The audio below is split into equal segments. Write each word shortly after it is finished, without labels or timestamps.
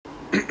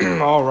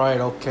All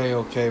right,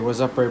 okay. What's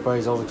up,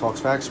 everybody? Zelda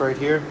Talks Facts right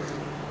here.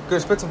 Gonna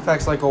spit some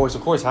facts like always.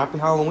 Of course, happy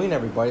Halloween,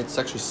 everybody. It's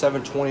actually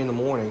 7:20 in the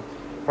morning.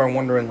 Probably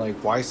wondering, like,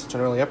 why is such an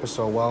early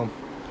episode? Well,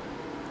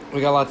 we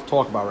got a lot to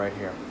talk about right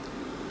here.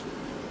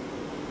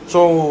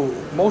 So,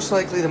 most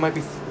likely there might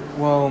be...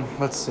 Well,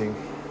 let's see.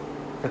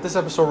 At this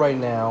episode right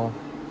now,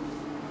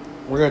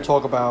 we're going to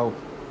talk about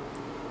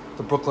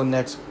the Brooklyn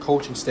Nets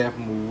coaching staff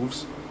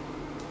moves.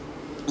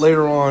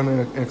 Later on,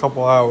 in a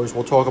couple hours,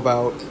 we'll talk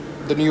about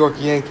the New York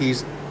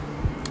Yankees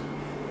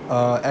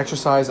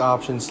exercise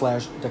options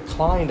 /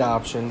 declined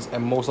options,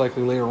 and most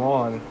likely later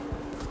on,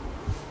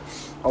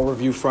 I'll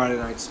review Friday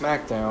Night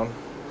SmackDown.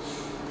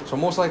 So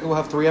most likely we'll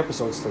have 3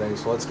 episodes today.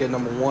 So let's get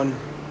number 1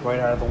 right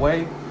out of the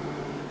way.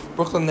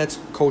 Brooklyn Nets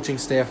coaching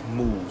staff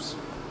moves.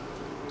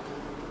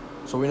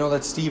 So we know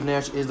that Steve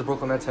Nash is the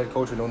Brooklyn Nets head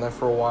coach. We've known that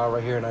for a while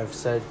right here, and I've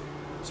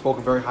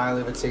spoken very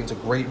highly of it, saying it's a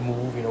great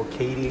move. You know,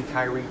 Katie and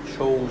Kyrie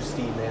chose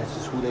Steve Nash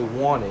as who they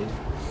wanted.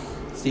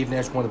 Steve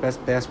Nash, one of the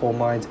best basketball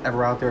minds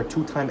ever out there,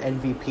 2-time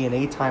MVP and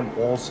 8-time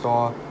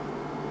All-Star.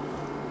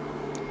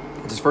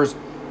 It's his first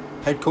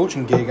head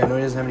coaching gig. I know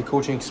he doesn't have any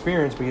coaching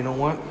experience, but you know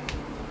what?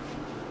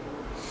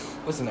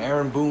 Listen,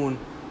 Aaron Boone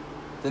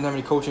didn't have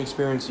any coaching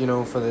experience, you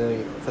know, for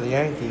the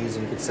Yankees,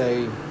 and you could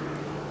say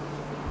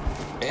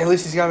at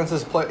least he's gotten into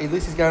the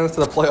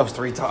playoffs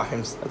 3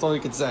 times. That's all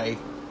you could say.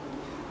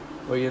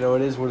 But you know,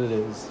 it is what it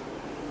is.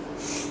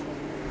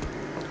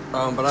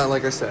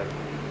 Like I said,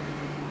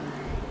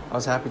 I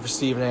was happy for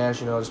Steve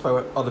Nash, you know, despite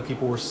what other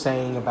people were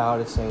saying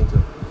about it, saying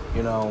to,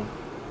 you know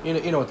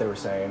what they were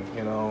saying.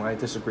 You know, I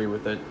disagree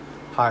with it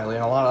highly,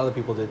 and a lot of other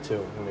people did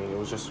too. I mean, it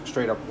was just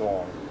straight up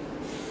wrong.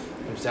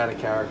 It was out of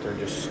character,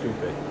 just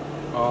stupid.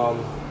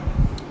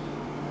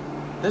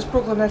 This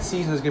Brooklyn Nets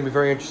season is going to be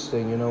very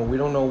interesting. You know, we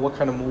don't know what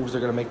kind of moves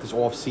they're going to make this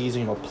off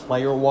season. You know,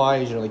 player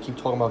wise, you know, they keep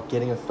talking about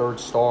getting a 3rd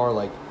star,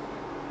 like,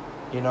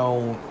 you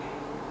know.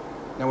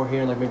 Now we're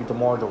hearing like maybe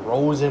DeMar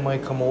DeRozan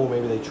might come over.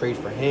 Maybe they trade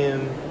for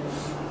him.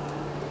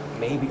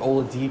 Maybe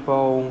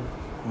Oladipo.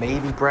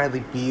 Maybe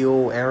Bradley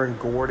Beal. Aaron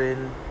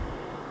Gordon.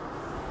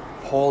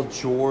 Paul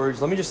George.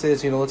 Let me just say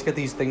this, you know, let's get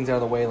these things out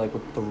of the way, like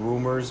with the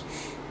rumors.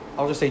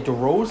 I'll just say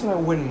DeRozan I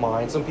wouldn't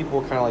mind. Some people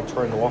were kind of like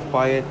turned off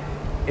by it.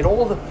 It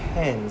all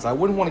depends. I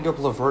wouldn't want to give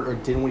up LeVert or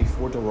Dinwiddie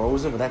for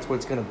DeRozan, but that's what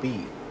it's going to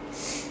be.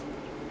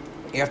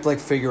 You have to like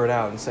figure it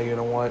out and say, you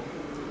know what?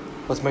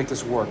 Let's make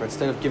this work.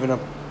 Instead of giving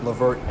up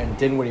LeVert and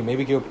Dinwiddie,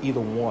 maybe give up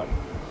either one,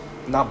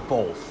 not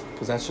both,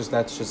 because that's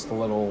just a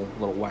little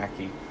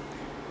wacky.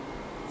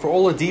 For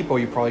Oladipo,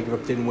 you probably give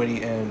up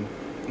Dinwiddie and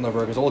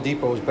LeVert, because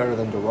Oladipo is better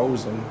than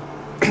DeRozan.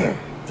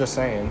 Just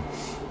saying.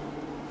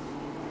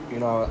 You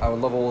know, I would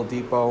love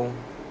Oladipo.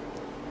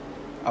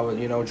 I would,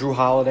 you know, Drew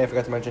Holiday. I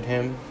forgot to mention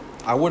him.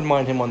 I wouldn't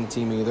mind him on the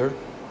team either.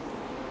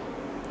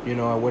 You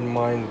know, I wouldn't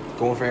mind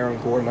going for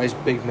Aaron Gordon, nice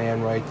big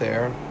man right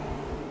there.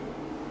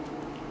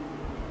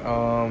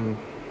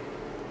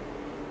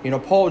 You know,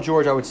 Paul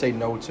George, I would say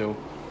no to,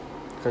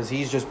 because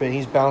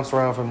he's bounced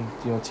around from,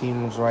 you know,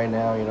 teams right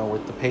now, you know,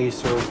 with the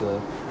Pacers,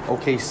 the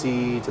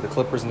OKC, to the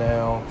Clippers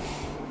now,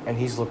 and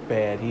he's looked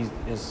bad. He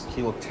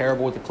looked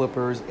terrible with the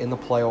Clippers in the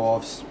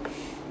playoffs.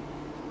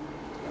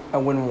 I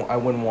wouldn't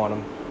want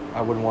him.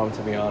 I wouldn't want him,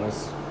 to be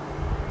honest.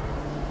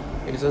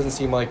 It just doesn't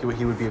seem like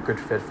he would be a good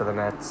fit for the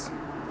Nets.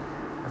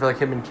 I feel like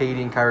him and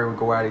Katie and Kyrie would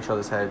go at each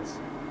other's heads.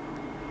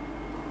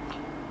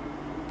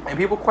 And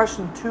people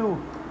question, too,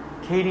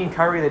 Katie and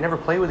Kyrie, they never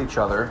play with each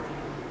other.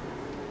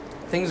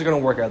 Things are going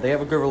to work out. They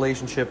have a good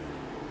relationship.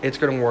 It's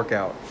going to work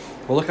out.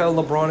 But look how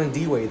LeBron and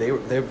D-Wade,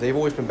 they've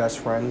always been best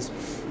friends.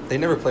 They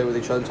never played with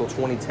each other until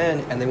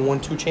 2010, and they won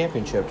 2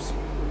 championships.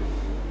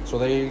 So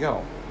there you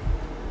go.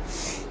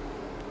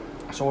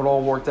 So it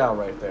all worked out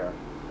right there.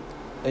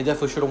 They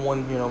definitely should have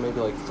won, you know, maybe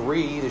like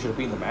 3. They should have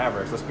beaten the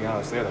Mavericks, let's be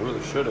honest. Yeah, they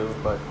really should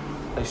have, but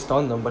they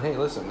stunned them. But hey,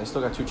 listen, they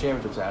still got 2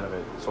 championships out of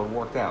it, so it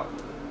worked out.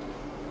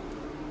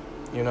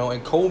 You know,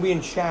 and Kobe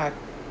and Shaq,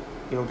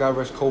 you know, God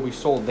rest Kobe's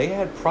soul, they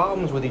had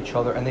problems with each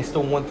other, and they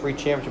still won 3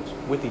 championships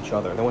with each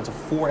other. They went to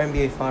 4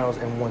 NBA Finals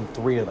and won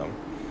 3 of them.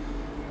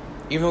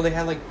 Even though they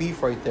had, like,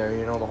 beef right there,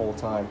 you know, the whole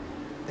time,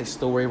 they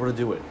still were able to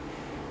do it.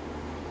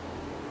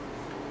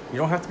 You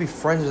don't have to be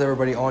friends with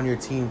everybody on your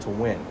team to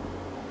win.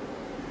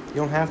 You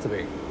don't have to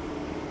be.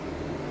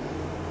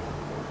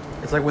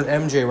 It's like with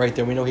MJ right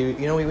there. We know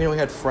he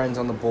had friends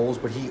on the Bulls,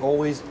 but he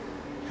always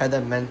had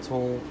that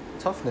mental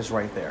toughness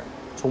right there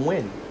to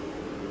win.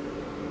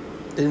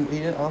 I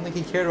don't think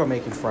he cared about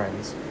making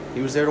friends.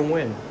 He was there to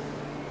win.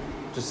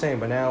 Just saying.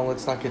 But now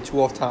let's not get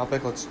too off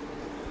topic. Let's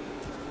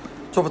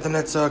talk about the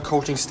Nets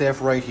coaching staff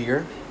right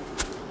here.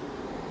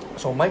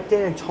 So Mike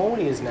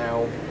D'Antoni is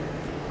now.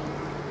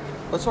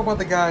 Let's talk about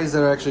the guys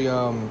that are actually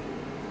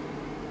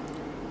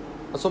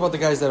Let's talk about the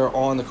guys that are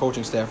on the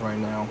coaching staff right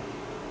now.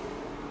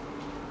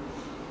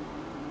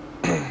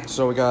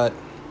 So we got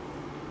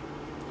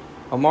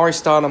Amari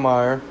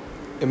Stoudemire,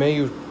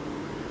 Ime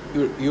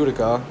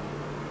Udoka,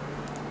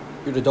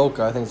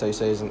 I think that's how you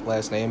say his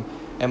last name,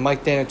 and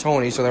Mike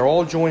D'Antoni. So they're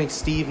all joining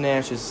Steve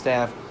Nash's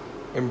staff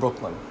in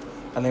Brooklyn.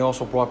 And they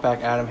also brought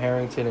back Adam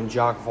Harrington and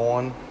Jacque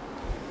Vaughn.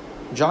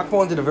 Jacque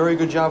Vaughn did a very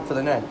good job for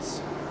the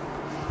Nets.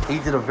 He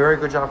did a very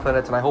good job for the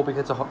Nets, and I hope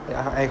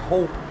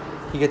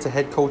he gets a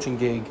head coaching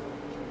gig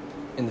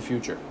in the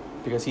future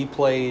because he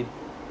played.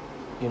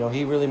 You know,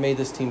 he really made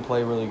this team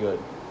play really good.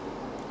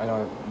 I know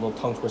a little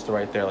tongue twister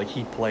right there, like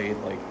he played,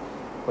 like,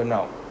 but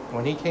no.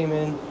 When he came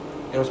in,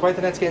 you know, despite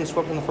the Nets getting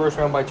swept in the first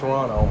round by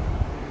Toronto,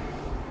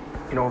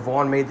 you know,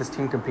 Vaughn made this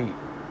team compete.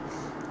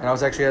 And I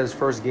was actually at his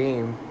first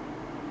game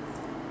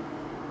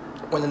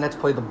when the Nets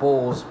played the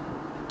Bulls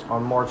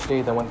on March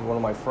 8th. I went to one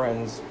of my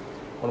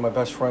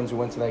best friends who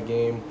went to that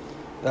game.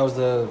 That was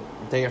the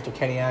day after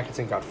Kenny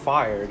Atkinson got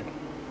fired.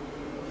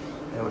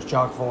 And it was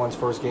Jacque Vaughn's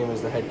first game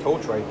as the head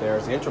coach right there,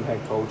 as the interim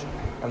head coach.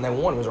 And they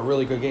won. It was a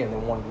really good game. They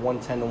won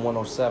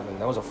 110-107.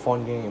 That was a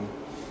fun game.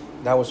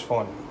 That was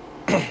fun.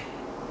 That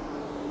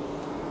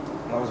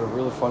was a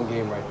really fun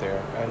game right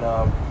there. And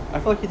I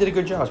feel like he did a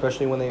good job,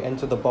 especially when they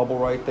entered the bubble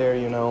right there,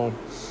 you know.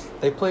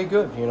 They played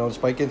good, you know,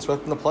 despite getting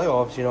swept in the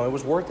playoffs. You know, it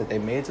was worth it. They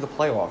made it to the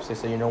playoffs. They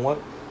said, you know what?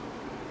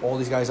 All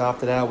these guys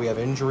opted out. We have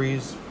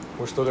injuries.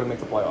 We're still going to make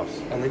the playoffs.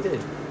 And they did.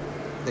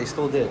 They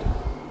still did.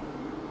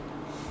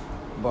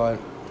 But,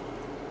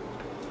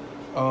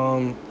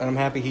 and I'm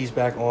happy he's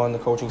back on the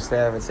coaching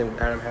staff, and same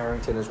with Adam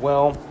Harrington as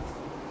well.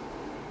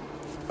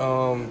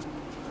 But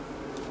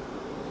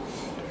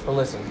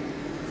listen,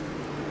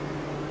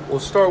 we'll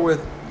start with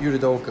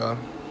Udoka.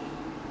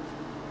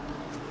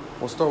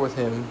 We'll start with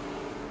him.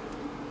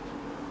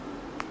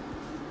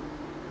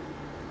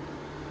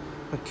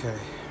 Okay.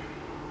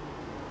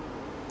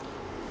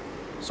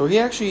 So he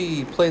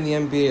actually played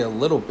in the NBA a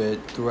little bit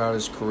throughout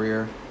his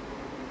career.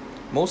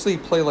 Mostly he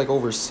played like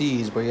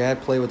overseas, but he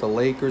had played with the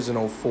Lakers in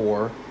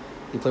 2004.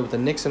 He played with the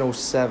Knicks in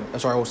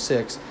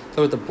 2006.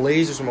 Played with the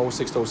Blazers from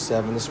 2006 to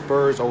 2007. The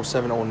Spurs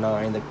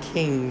 2007-2009. The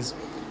Kings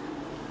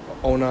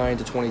 2009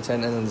 to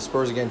 2010. And then the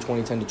Spurs again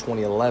 2010 to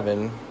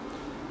 2011.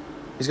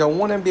 He's got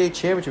one NBA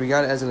championship. He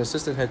got it as an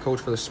assistant head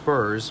coach for the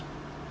Spurs.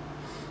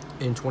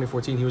 In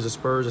 2014, he was a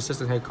Spurs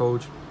assistant head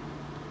coach.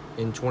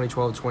 In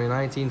 2012 to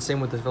 2019, same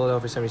with the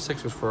Philadelphia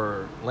 76ers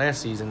for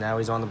last season. Now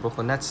he's on the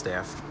Brooklyn Nets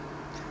staff.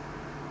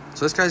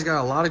 So this guy's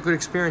got a lot of good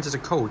experience as a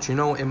coach. You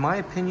know, in my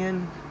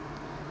opinion,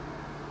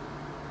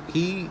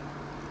 he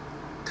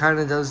kind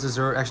of does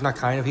deserve, actually not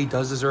kind of, he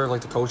does deserve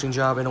like the coaching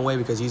job in a way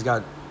because he's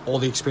got all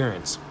the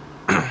experience.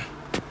 And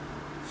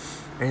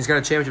he's got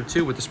a championship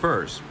too with the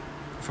Spurs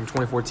from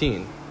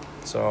 2014.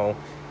 So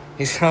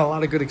he's got a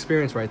lot of good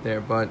experience right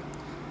there, but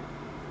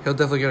he'll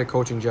definitely get a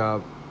coaching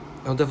job.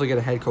 He'll definitely get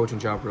a head coaching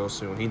job real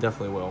soon. He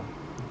definitely will.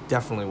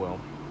 Definitely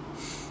will.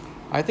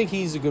 I think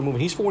he's a good move.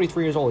 He's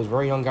 43 years old. He's a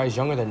very young guy. He's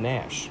younger than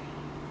Nash.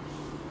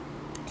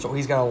 So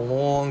he's got a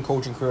long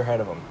coaching career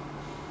ahead of him.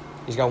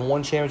 He's got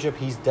one championship.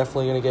 He's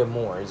definitely going to get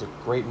more. He's a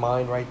great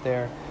mind right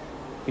there.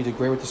 He did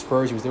great with the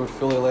Spurs. He was there with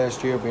Philly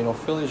last year. But, you know,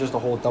 Philly's just a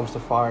whole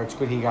dumpster fire. It's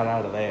good he got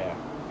out of there.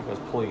 Because,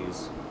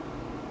 please.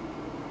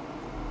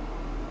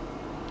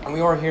 And we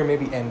are here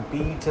maybe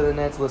Embiid to the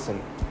Nets.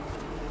 Listen.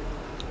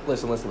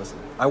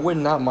 I would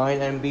not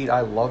mind Embiid.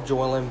 I love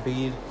Joel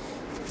Embiid.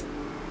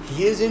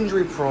 He is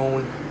injury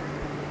prone.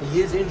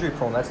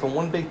 That's the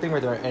one big thing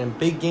right there. And in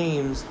big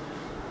games,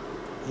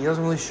 he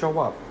doesn't really show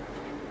up.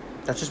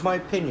 That's just my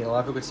opinion. A lot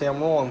of people could say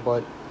I'm wrong,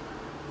 but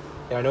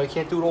yeah, I know he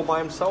can't do it all by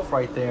himself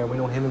right there. We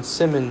know him and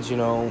Simmons, you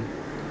know,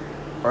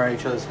 are at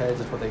each other's heads.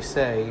 That's what they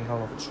say. I don't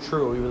know if it's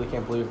true. You really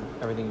can't believe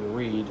everything you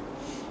read.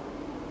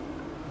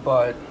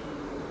 But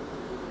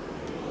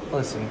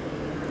listen,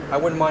 I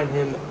wouldn't mind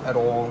him at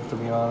all, to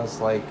be honest.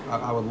 Like,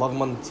 I would love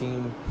him on the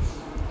team.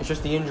 It's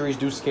just the injuries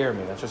do scare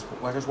me. That's just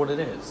what it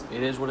is.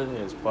 It is what it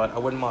is. But I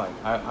wouldn't mind.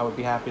 I would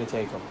be happy to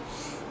take him.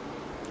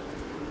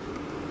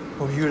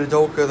 Well,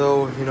 Udoka,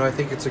 though, you know, I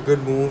think it's a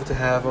good move to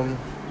have him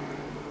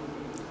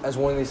as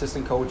one of the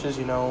assistant coaches.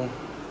 You know,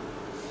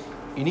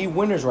 you need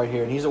winners right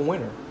here, and he's a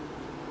winner.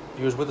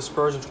 He was with the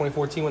Spurs in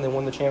 2014 when they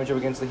won the championship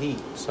against the Heat.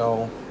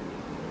 So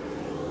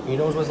he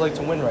knows what it's like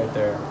to win right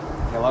there.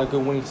 A lot of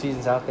good winning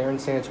seasons out there in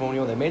San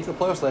Antonio. They made it to the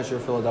playoffs last year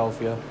in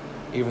Philadelphia,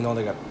 even though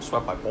they got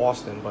swept by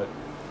Boston. But,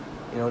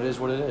 you know, it is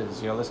what it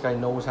is. You know, this guy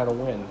knows how to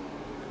win.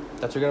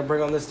 That's what you're going to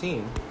bring on this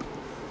team.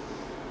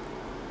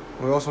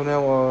 We also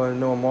now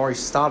know Amar'e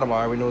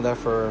Stoudemire. We know that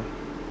for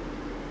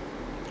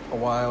a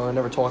while. I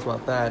never talked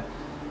about that.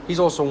 He's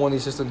also one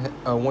of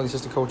the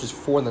assistant coaches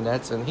for the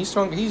Nets, and he's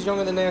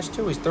younger than Nash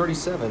too. He's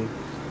 37,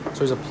 so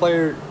he's a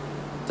player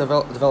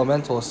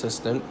developmental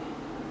assistant.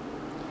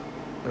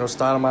 You know,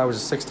 Stoudemire was a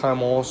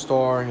six-time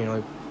All-Star. You know,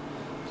 he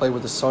played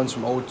with the Suns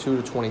from 2002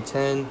 to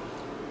 2010,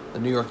 the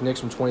New York Knicks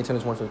from 2010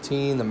 to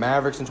 2015, the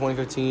Mavericks in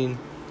 2015,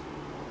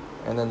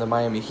 and then the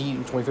Miami Heat in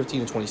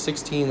 2015 to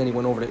 2016. Then he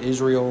went over to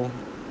Israel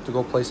to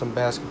go play some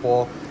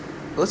basketball.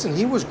 Listen,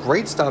 he was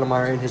great,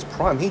 Stoudemire, in his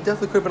prime. He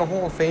definitely could have been a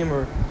Hall of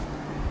Famer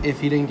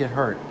if he didn't get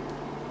hurt.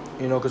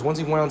 You know, because once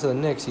he went on to the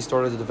Knicks, he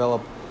started to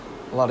develop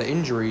a lot of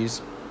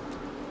injuries.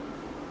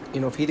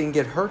 You know, if he didn't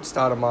get hurt,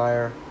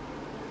 Stoudemire,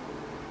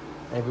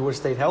 and if he would have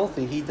stayed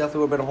healthy, he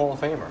definitely would have been a Hall of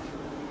Famer.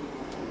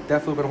 Definitely would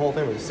have been a Hall of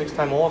Famer. He's a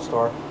six-time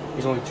All-Star.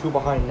 He's only 2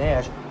 behind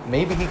Nash.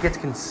 Maybe he gets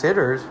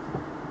considered.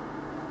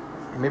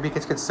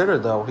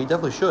 Though. He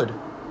definitely should.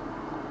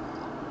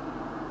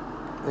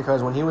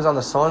 Because when he was on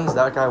the Suns,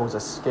 that guy was a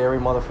scary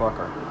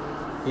motherfucker.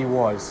 He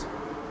was.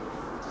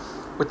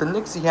 With the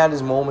Knicks, he had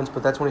his moments,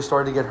 but that's when he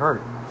started to get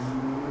hurt.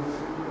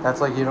 That's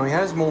like, he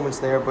had his moments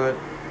there, but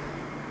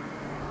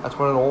that's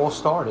when it all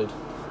started.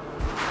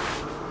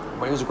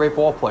 But he was a great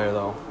ball player,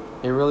 though.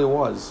 He really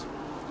was.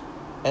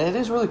 And it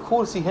is really cool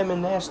to see him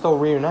and Nash, though,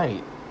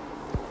 reunite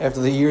after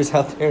the years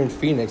out there in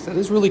Phoenix. That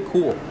is really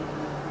cool.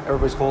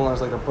 Everybody's calling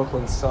us like the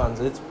Brooklyn Suns.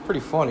 It's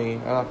pretty funny,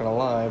 I'm not going to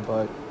lie,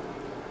 but...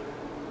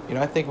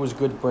 I think it was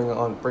good to bring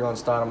on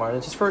Stoudemire.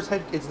 It's his first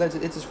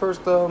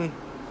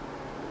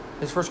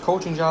his first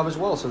coaching job as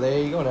well. So there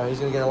you go. Now he's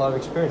going to get a lot of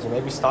experience, and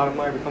maybe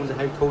Stoudemire becomes a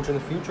head coach in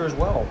the future as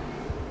well.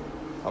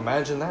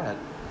 Imagine that.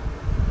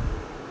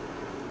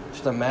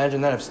 Just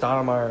imagine that if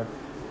Stoudemire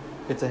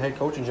gets a head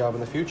coaching job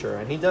in the future,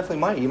 and he definitely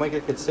might. He might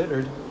get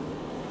considered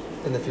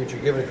in the future.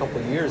 Give it a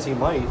couple of years, he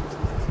might.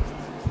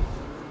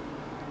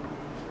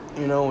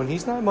 And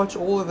he's not much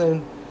older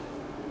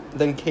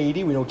than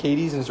KD. We know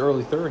KD's in his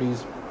early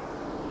 30s.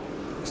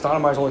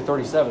 Stoudemire's only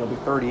 37. He'll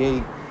be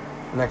 38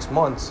 next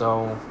month,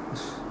 so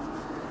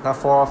not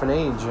far off in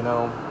age,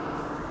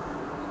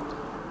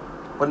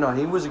 But no,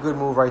 he was a good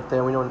move right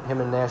there. We know him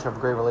and Nash have a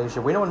great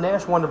relationship. We know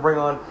Nash wanted to bring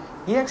on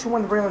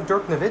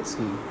Dirk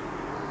Nowitzki,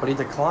 but he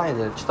declined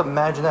it. Just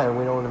imagine that. And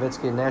we know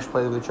Nowitzki and Nash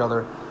played with each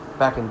other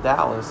back in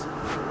Dallas.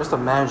 Just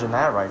imagine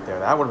that right there.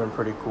 That would have been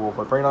pretty cool.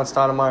 But bringing on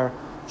Stoudemire,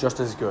 just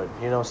as good.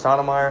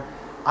 Stoudemire,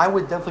 I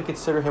would definitely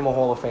consider him a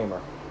Hall of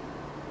Famer.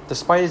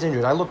 Despite his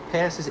injuries. I look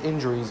past his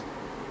injuries,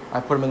 I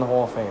put him in the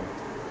Hall of Fame.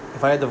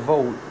 If I had to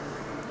vote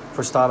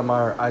for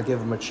Stoudemire, I'd give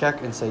him a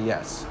check and say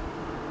yes.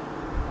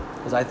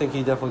 Because I think he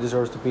definitely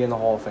deserves to be in the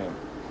Hall of Fame.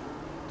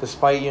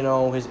 Despite,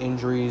 his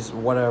injuries,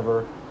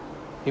 whatever,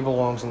 he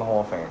belongs in the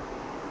Hall of Fame.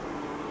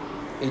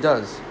 He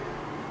does.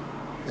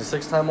 He's a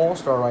 6-time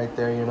All-Star right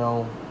there,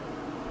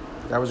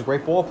 That was a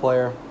great ball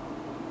player.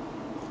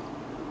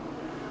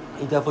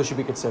 He definitely should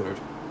be considered.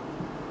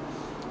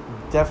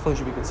 Definitely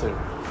should be considered.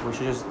 We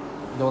should just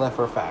know that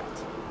for a fact.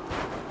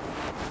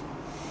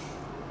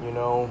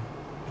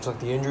 It's like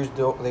the injuries,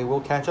 they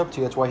will catch up to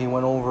you. That's why he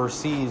went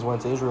overseas,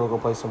 went to Israel to go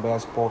play some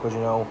basketball, because,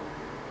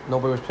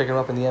 nobody was picking him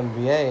up in the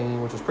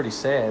NBA, which was pretty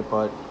sad,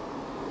 but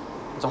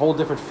it's a whole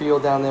different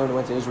field down there when he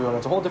went to Israel, and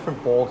it's a whole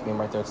different ball game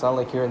right there. It's not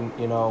like here in,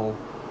 in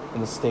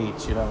the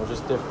States, it's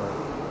just different.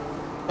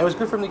 And it was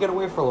good for him to get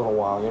away for a little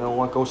while,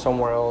 go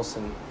somewhere else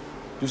and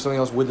do something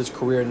else with his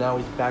career. Now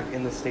he's back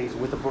in the States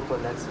with the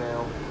Brooklyn Nets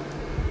now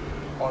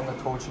on the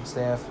coaching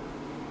staff.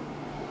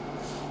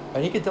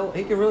 And he could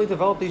really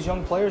develop these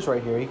young players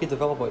right here. He could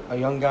develop a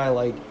young guy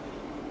like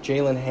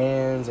Jalen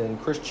Hands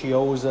and Chris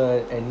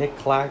Chiozza and Nick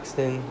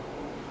Claxton.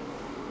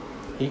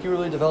 He could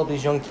really develop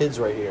these young kids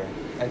right here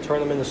and turn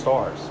them into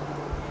stars.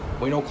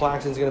 We know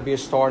Claxton's going to be a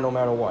star no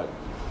matter what.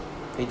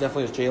 He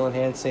definitely is. Jalen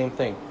Hands, same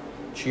thing.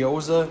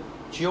 Chiozza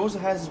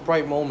has his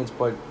bright moments,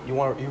 but you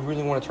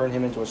really want to turn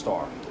him into a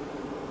star.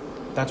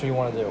 That's what you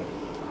want to do.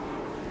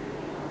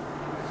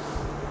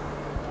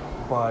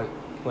 But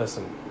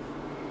listen,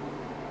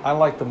 I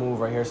like the move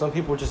right here. Some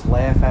people just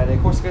laugh at it.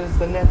 Of course, because it's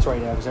the Nets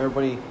right now. Because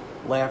everybody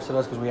laughs at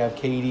us because we have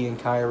KD and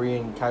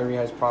Kyrie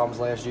has problems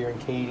last year, and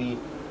KD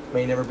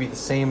may never be the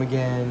same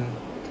again.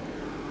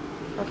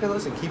 Okay,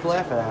 listen, keep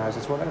laughing at us.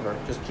 It's whatever.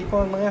 Just keep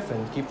on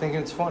laughing. Keep thinking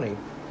it's funny.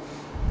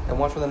 And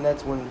watch for the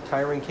Nets when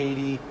Kyrie and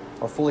KD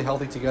are fully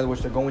healthy together,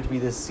 which they're going to be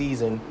this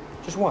season.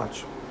 Just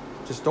watch.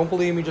 Just don't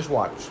believe me, just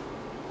watch.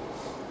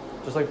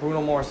 Just like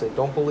Bruno Mars said,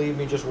 don't believe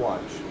me, just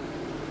watch.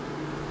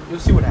 You'll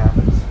see what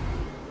happens.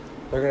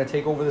 They're going to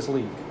take over this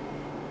league.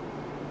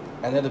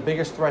 And they're the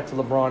biggest threat to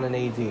LeBron and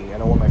AD. I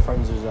know one of my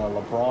friends is a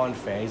LeBron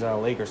fan. He's not a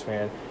Lakers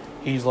fan.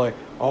 He's like,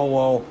 oh,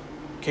 well,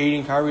 KD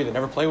and Kyrie, they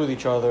never play with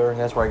each other. And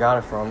that's where I got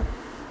it from.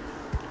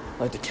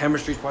 Like, the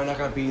chemistry's probably not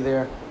going to be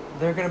there.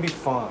 They're going to be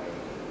fine.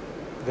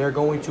 They're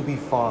going to be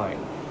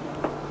fine.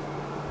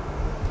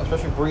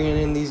 Especially bringing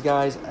in these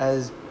guys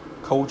as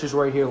coaches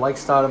right here, like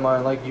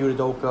Stoudemire, like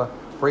Udoka.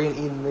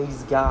 Bringing in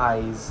these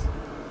guys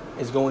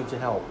is going to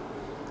help.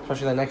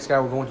 Especially the next guy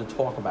we're going to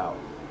talk about.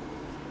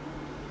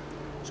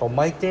 So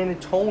Mike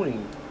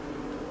D'Antoni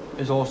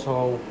is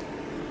also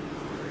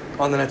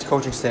on the Nets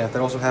coaching staff.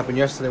 That also happened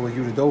yesterday with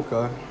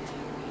Udoka.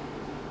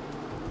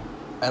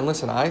 And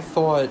listen, I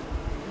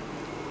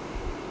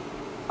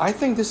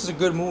think this is a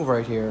good move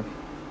right here.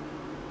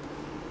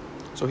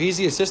 So he's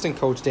the assistant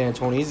coach,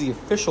 D'Antoni. He's the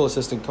official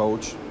assistant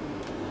coach.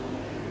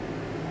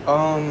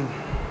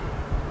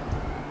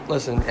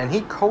 Listen, and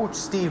he coached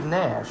Steve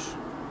Nash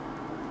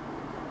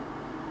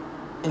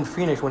in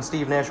Phoenix when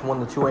Steve Nash won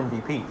the 2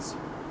 MVPs.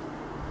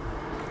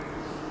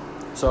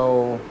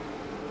 So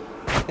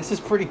this is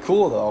pretty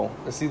cool, though,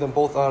 to see them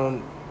both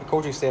on the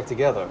coaching staff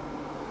together.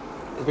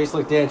 It's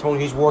basically like D'Antoni,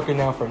 he's working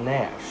now for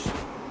Nash.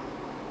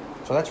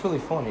 So that's really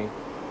funny.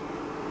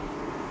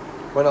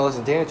 But no,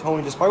 listen,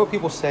 D'Antoni, despite what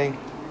people say,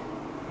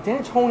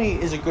 D'Antoni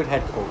is a good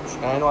head coach.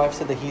 And I know I've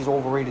said that he's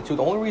overrated too.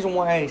 The only reason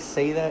why I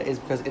say that is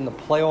because in the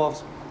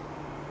playoffs,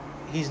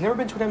 he's never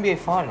been to an NBA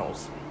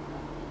Finals.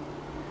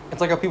 It's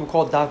like how people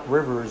call Doc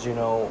Rivers,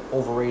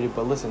 overrated.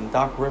 But listen,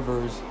 Doc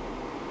Rivers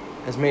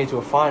has made it to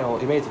a final.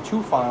 He made it to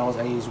 2 finals,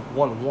 and he's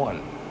won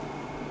 1.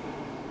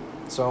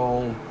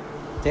 So,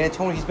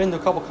 D'Antoni, he's been to a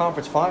couple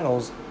conference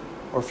finals,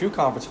 or a few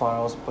conference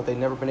finals, but they've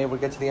never been able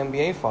to get to the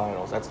NBA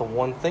finals. That's the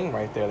one thing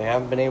right there. They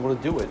haven't been able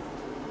to do it.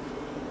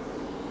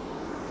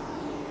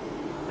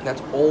 And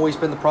that's always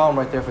been the problem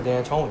right there for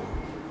D'Antoni.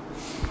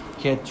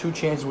 He had 2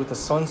 chances with the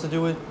Suns to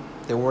do it.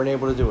 They weren't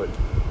able to do it.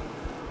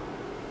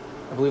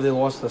 I believe they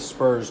lost to the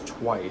Spurs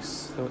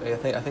twice. I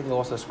think they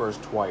lost to the Spurs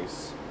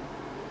twice.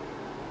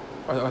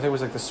 I think it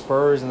was like the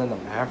Spurs and then the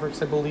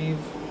Mavericks, I believe.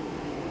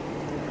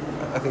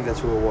 I think that's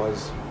who it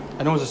was.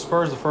 I know it was the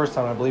Spurs the first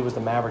time. I believe it was the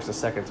Mavericks the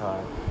second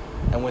time.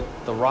 And with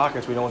the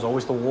Rockets, we know it's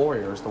always the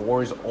Warriors. The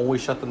Warriors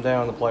always shut them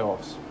down in the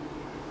playoffs.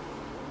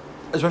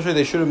 Especially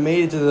they should have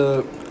made it to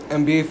the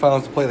NBA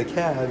Finals to play the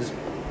Cavs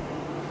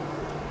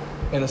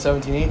in the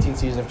 17-18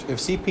 season. If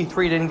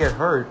CP3 didn't get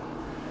hurt,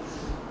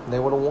 they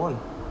would have won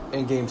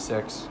in Game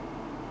 6.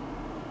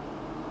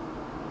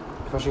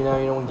 Especially now,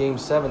 in Game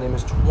 7, they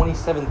missed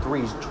 27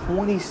 threes.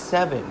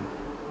 27!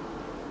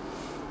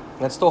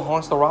 That still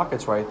haunts the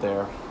Rockets right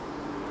there.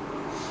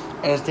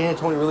 And is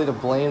D'Antoni really to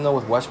blame, though,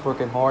 with Westbrook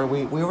and Harden?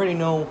 We already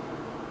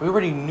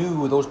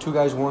knew those 2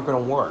 guys weren't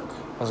going to work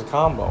as a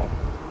combo.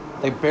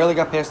 They barely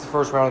got past the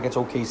first round against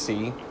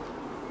OKC.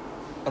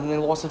 And then they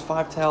lost at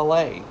 5 to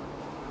LA.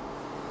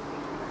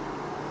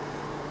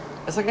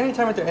 It's like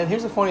anytime, and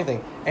here's the funny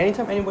thing.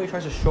 Anytime anybody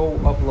tries to show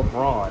up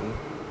LeBron,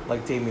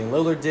 like Damian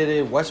Lillard did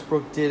it,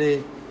 Westbrook did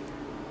it,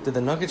 did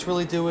the Nuggets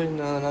really do it?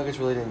 No, the Nuggets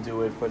really didn't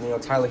do it. But,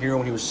 Tyler Hero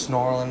when he was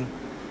snarling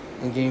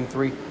in Game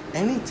 3.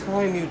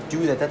 Anytime you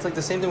do that, that's like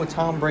the same thing with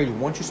Tom Brady.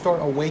 Once you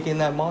start awakening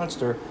that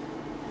monster,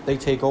 they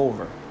take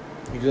over.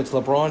 You do that to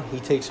LeBron, he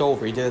takes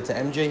over. You did that to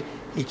MJ,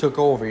 he took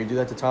over. You do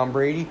that to Tom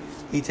Brady,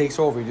 he takes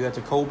over. You do that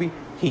to Kobe,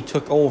 he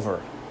took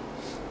over.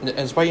 And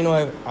despite,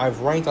 I've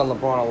ranked on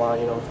LeBron a lot,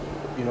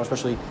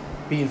 especially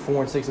being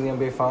 4-6 in the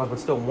NBA Finals, but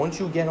still, once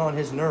you get on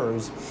his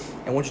nerves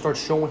and once you start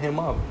showing him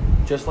up,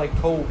 just like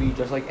Kobe,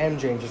 just like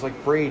MJ, just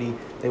like Brady,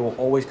 they will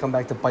always come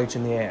back to bite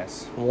you in the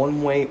ass,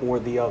 one way or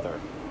the other.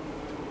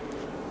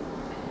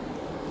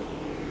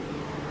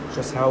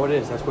 Just how it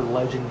is. That's what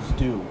legends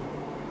do.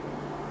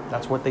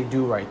 That's what they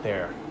do right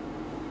there.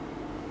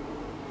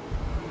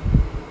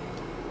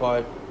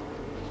 But,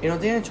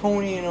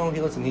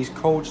 D'Antoni, he's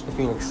coached the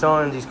Phoenix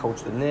Suns, he's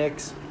coached the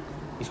Knicks,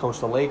 he's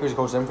coached the Lakers, he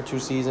coached them for 2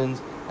 seasons,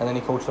 and then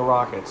he coached the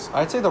Rockets.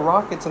 I'd say the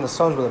Rockets and the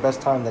Suns were the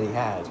best time that he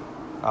had,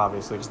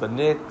 obviously. Just the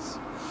Knicks.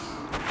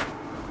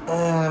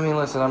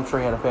 Listen, I'm sure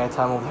he had a bad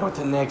time over there with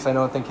the Knicks.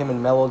 I think him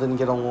and Melo didn't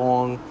get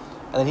along.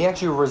 And then he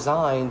actually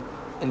resigned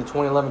in the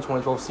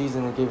 2011-2012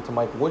 season and gave it to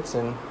Mike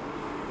Woodson.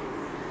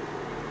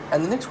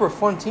 And the Knicks were a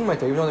fun team right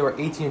there, even though they were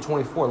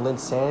 18-24. Lynn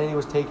Sanity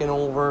was taking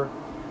over.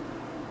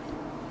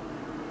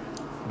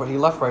 But he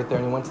left right there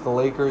and he went to the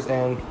Lakers.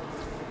 And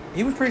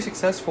he was pretty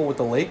successful with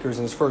the Lakers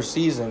in his first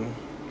season.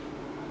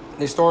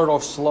 They started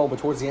off slow, but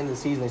towards the end of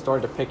the season, they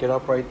started to pick it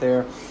up right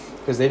there.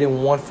 Because they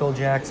didn't want Phil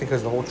Jackson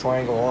because of the whole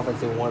triangle offense.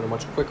 They wanted a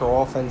much quicker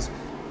offense,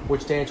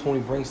 which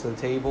D'Antoni brings to the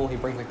table. He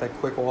brings that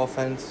quick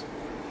offense.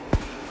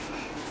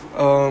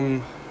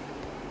 Because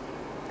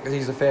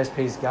he's a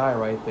fast-paced guy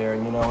right there.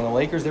 And, the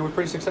Lakers, they were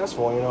pretty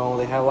successful.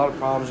 They had a lot of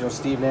problems.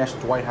 Steve Nash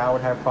and Dwight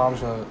Howard had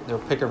problems. Their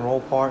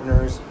pick-and-roll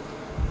partners,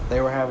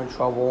 they were having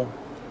trouble.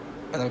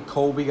 And then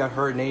Kobe got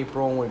hurt in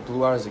April when he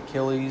blew out his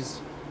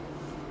Achilles.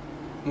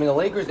 The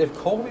Lakers, if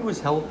Kobe was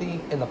healthy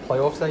in the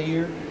playoffs that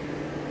year,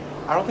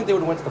 I don't think they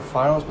would have went to the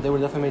finals, but they would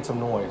have definitely made some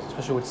noise,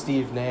 especially with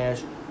Steve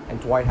Nash and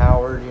Dwight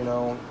Howard,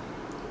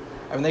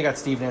 they got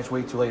Steve Nash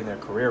way too late in their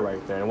career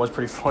right there. And it was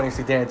pretty funny to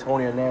see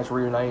D'Antoni and Nash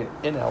reunite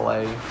in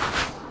LA.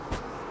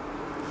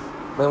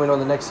 But then we know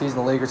the next season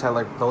the Lakers had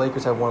one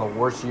of the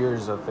worst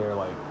years of their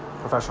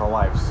professional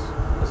lives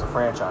as a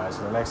franchise.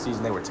 And the next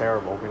season they were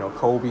terrible.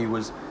 Kobe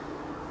was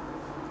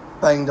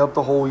banged up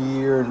the whole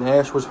year.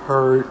 Nash was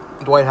hurt.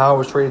 Dwight Howard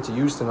was traded to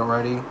Houston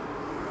already.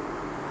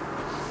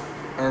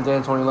 And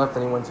D'Antoni left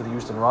and he went to the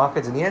Houston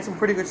Rockets. And he had some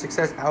pretty good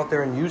success out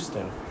there in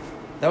Houston.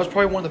 That was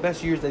probably one of the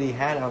best years that he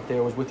had out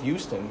there was with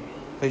Houston.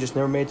 They just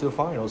never made it to the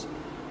finals.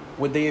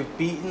 Would they have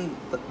beaten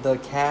the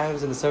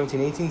Cavs in the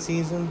 17-18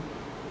 season?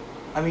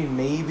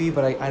 Maybe,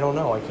 but I don't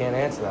know. I can't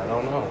answer that. I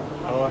don't know.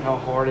 I don't know how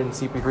Harden and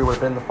CP3 would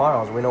have been in the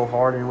finals. We know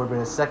Harden would have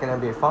been his second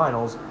NBA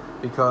Finals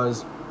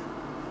because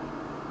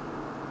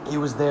he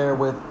was there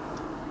with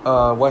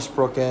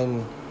Westbrook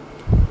and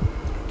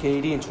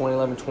KD in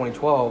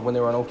 2011-2012 when they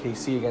were on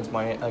OKC against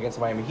the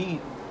Miami Heat.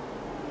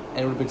 And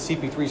it would have been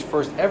CP3's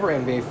first ever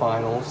NBA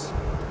Finals.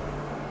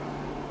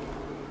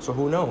 So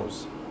who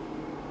knows?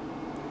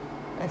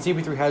 And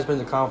CP3 has been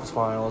to conference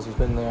finals. He's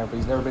been there, but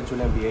he's never been to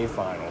an NBA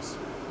Finals.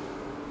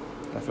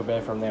 I feel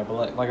bad for him there.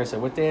 But like I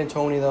said, with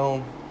D'Antoni,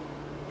 though,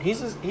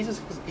 he's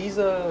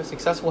a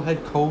successful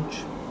head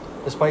coach.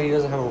 Despite he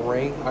doesn't have a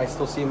ring, I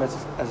still see him as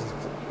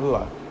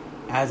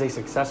a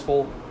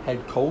successful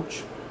head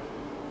coach.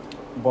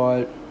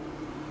 But,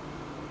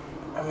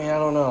 I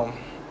don't know.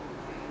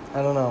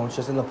 It's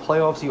just in the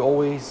playoffs,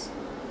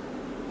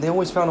 they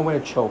always found a way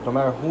to choke. No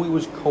matter who he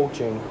was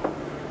coaching,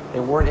 They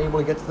weren't able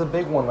to get to the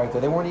big one right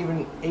there. They weren't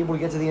even able to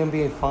get to the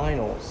NBA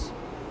Finals.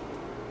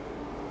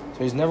 So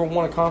he's never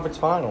won a conference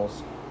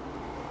finals.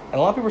 And a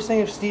lot of people are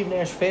saying if Steve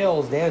Nash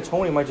fails,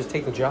 D'Antoni might just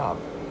take the job.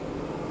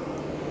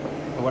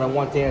 And would I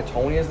want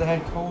D'Antoni as the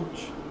head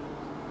coach?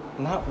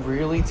 Not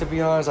really, to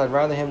be honest. I'd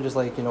rather him just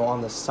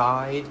on the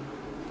side,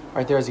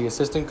 right there as the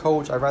assistant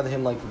coach. I'd rather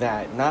him like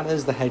that, not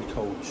as the head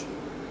coach.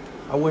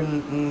 I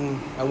wouldn't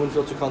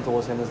feel too comfortable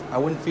with him. I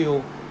wouldn't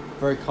feel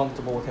very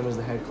comfortable with him as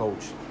the head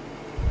coach.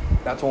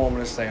 That's all I'm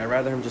going to say. I'd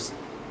rather him just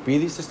be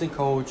the assistant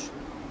coach.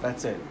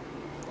 That's it.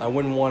 I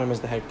wouldn't want him as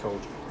the head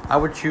coach. I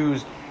would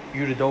choose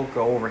Udoka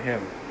over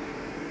him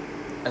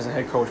as a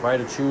head coach. If I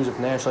had to choose, if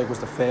Nash was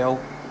to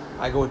fail,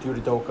 I go with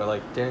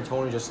Udoka.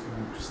 D'Antoni, just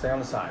stay on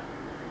the side.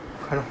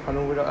 We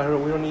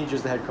don't need you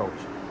as the head coach.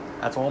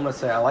 That's all I'm going to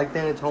say. I like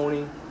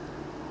D'Antoni.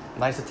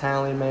 Nice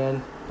Italian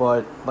man,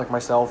 but like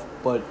myself,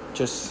 but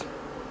just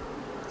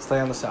stay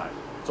on the side.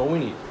 That's all we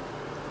need.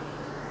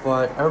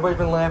 But everybody's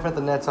been laughing at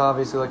the Nets,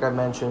 obviously, like I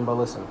mentioned. But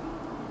listen,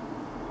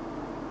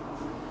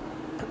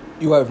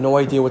 you have no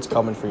idea what's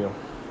coming for you.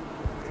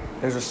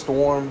 There's a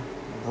storm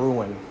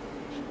brewing.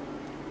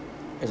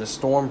 There's a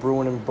storm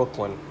brewing in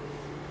Brooklyn.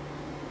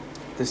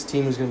 This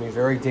team is going to be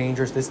very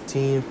dangerous. This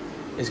team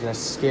is going to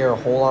scare a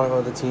whole lot of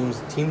other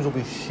teams. Teams will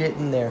be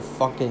shitting their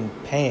fucking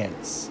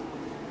pants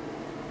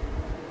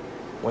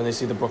when they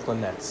see the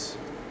Brooklyn Nets.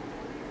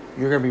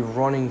 You're going to be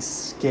running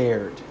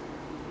scared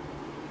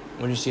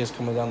when you see us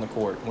coming down the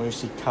court, when you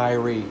see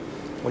Kyrie,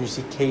 when you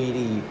see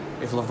KD,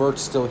 if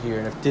LeVert's still here,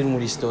 and if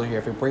Dinwiddie's still here,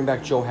 if we bring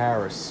back Joe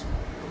Harris,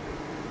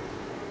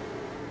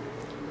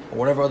 or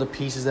whatever other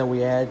pieces that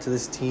we add to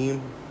this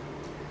team,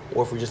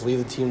 or if we just leave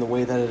the team the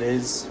way that it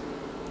is,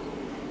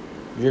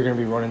 you're going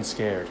to be running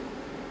scared.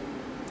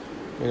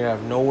 You're going to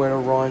have nowhere to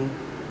run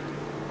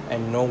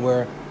and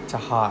nowhere to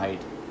hide.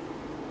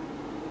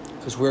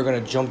 Because we're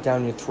going to jump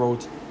down your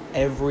throats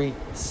every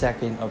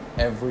second of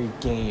every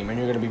game, and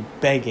you're going to be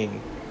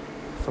begging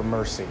for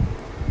mercy.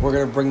 We're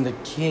going to bring the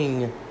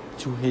king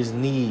to his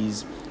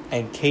knees,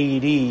 and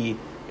KD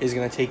is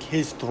going to take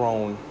his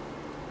throne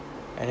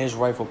and his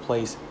rightful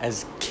place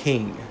as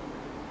king.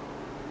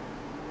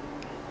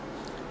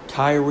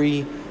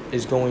 Kyrie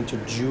is going to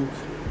juke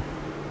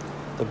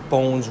the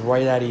bones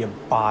right out of your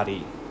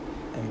body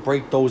and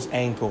break those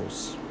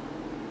ankles.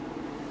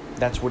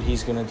 That's what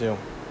he's going to do.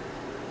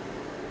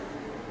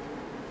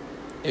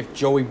 If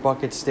Joey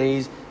Bucket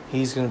stays,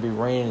 he's going to be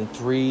raining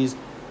threes,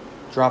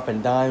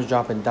 dropping dimes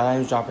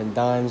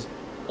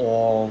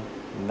all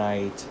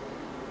night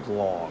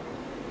long.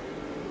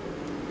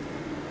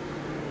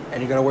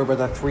 And you're going to worry about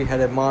that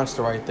three-headed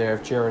monster right there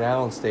if Jared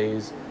Allen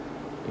stays.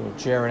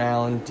 Jared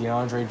Allen,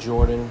 DeAndre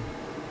Jordan,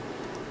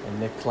 and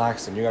Nick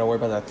Claxton. You're going to worry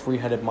about that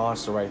three-headed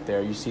monster right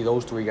there. You see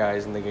those three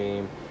guys in the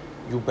game,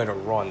 you better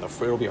run.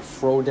 It'll be a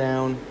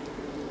throwdown.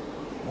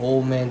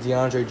 Old man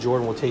DeAndre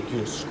Jordan will take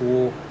you to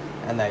school.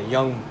 And that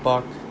young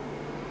buck,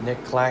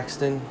 Nick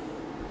Claxton,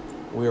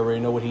 we already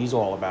know what he's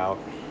all about.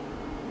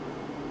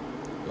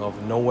 You'll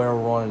have nowhere to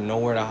run,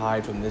 nowhere to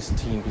hide from this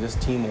team, because this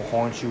team will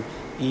haunt you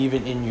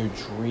even in your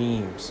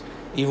dreams.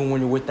 Even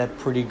when you're with that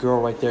pretty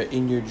girl right there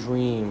in your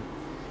dream,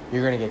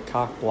 you're going to get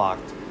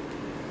cock-blocked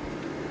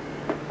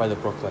by the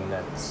Brooklyn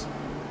Nets.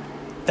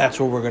 That's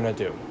what we're going to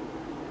do.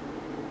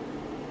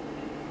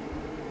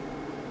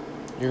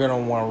 You're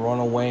going to want to run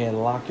away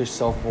and lock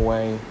yourself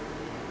away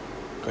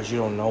because you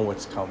don't know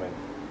what's coming.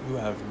 You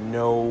have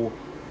no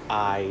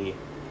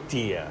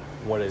idea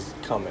what is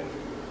coming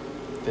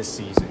this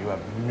season. You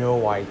have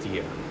no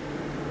idea.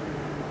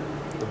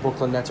 The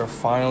Brooklyn Nets are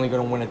finally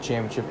going to win a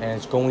championship, and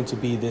it's going to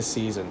be this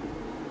season.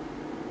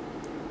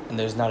 And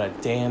there's not a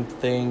damn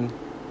thing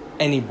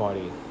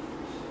anybody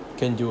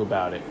can do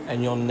about it.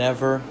 And you'll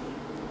never,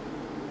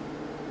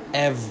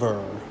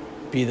 ever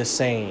be the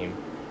same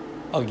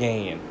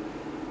again.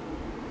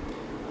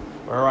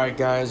 Alright,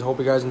 guys. I hope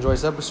you guys enjoy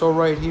this episode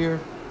right here.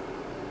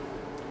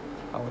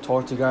 I will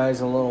talk to you guys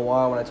in a little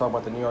while when I talk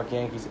about the New York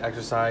Yankees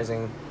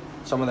exercising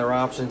some of their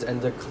options and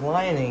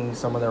declining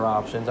some of their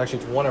options. Actually,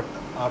 it's one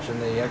option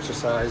they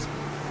exercise,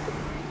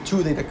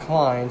 two they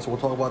decline. So we'll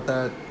talk about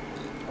that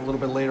a little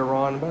bit later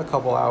on, about a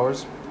couple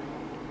hours.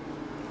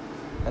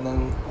 And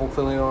then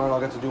hopefully later on I'll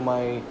get to do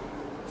my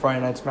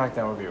Friday Night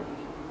SmackDown review.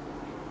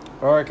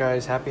 Alright,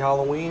 guys. Happy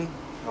Halloween.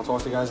 I'll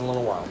talk to you guys in a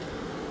little while.